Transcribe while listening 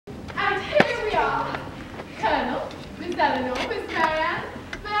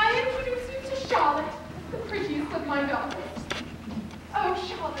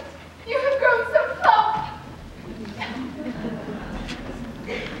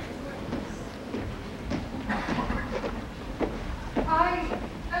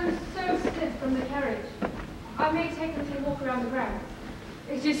take them to walk around the grounds?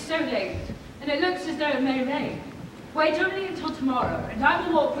 It is so late, and it looks as though it may rain. Wait only until tomorrow, and I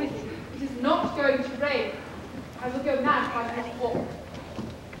will walk with you. It is not going to rain. I will go mad by this walk.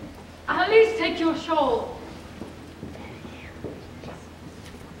 I'll at least take your shawl.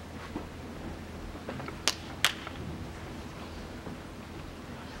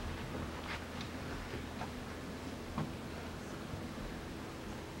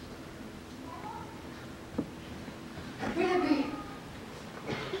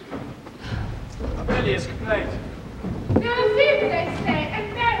 Amelia's complaint. No fever, they say,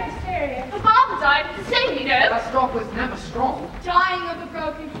 and very serious. Her father died the same, you know. That stock was never strong. Dying of a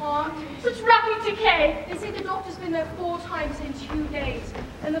broken heart. Such rapid decay. They say the doctor's been there 4 times in 2 days,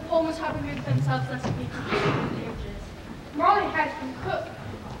 and the palmers have removed themselves less than pages. Molly has been cooked.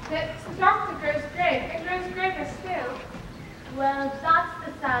 The doctor grows grave, and grows graver still. Well, that's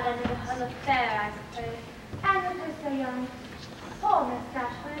the sad end of the whole affair, I suppose. And look who's so young. Poor Miss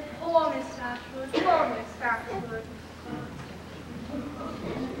Dashwood. Poor Miss Dashwood. Poor Miss Dashwood.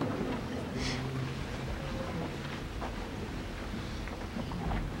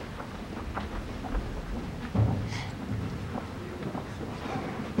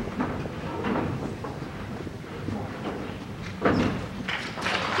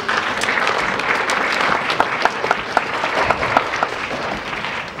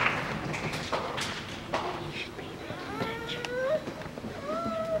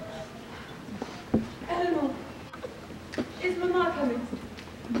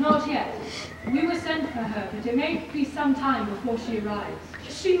 Not yet. We will send for her, but it may be some time before she arrives.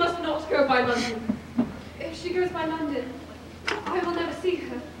 She must not go by London. If she goes by London, I will never see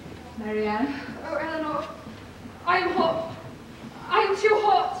her. Marianne? Oh, Eleanor, I am hot. I am too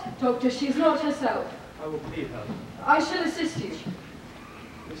hot. Doctor, she is not herself. I will plead her. I shall assist you.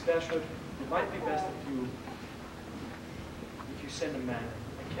 Miss Dashwood, it might be best if you send a man.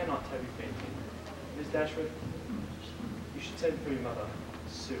 I cannot have you fainting. Miss Dashwood, you should send for your mother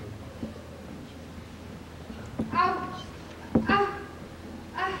soon. Ouch. Ah.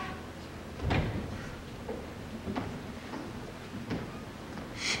 Ah.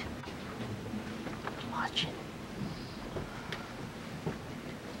 Watch it.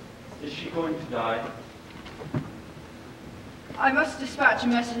 Is she going to die? I must dispatch a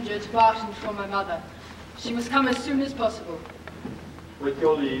messenger to Barton for my mother. She must come as soon as possible. With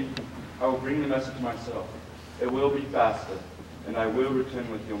your leave, I will bring the message myself. It will be faster, and I will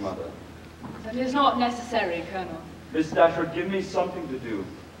return with your mother. That is not necessary, Colonel. Miss Dashwood, give me something to do.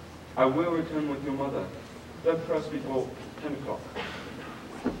 I will return with your mother. Don't press before 10 o'clock.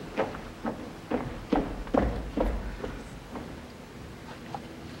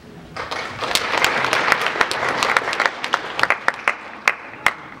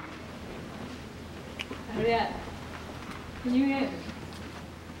 Henriette, can you hear me?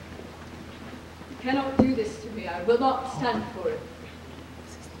 You cannot do this to me. I will not stand for it.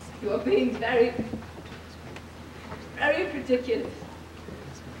 You are being very, very ridiculous.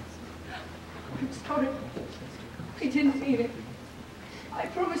 I'm sorry. I didn't mean it. I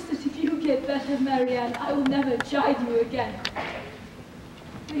promise that if you get better, Marianne, I will never chide you again.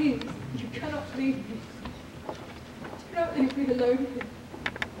 Please, you cannot leave me. Do not leave me alone here.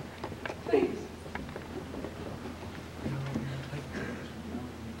 Please.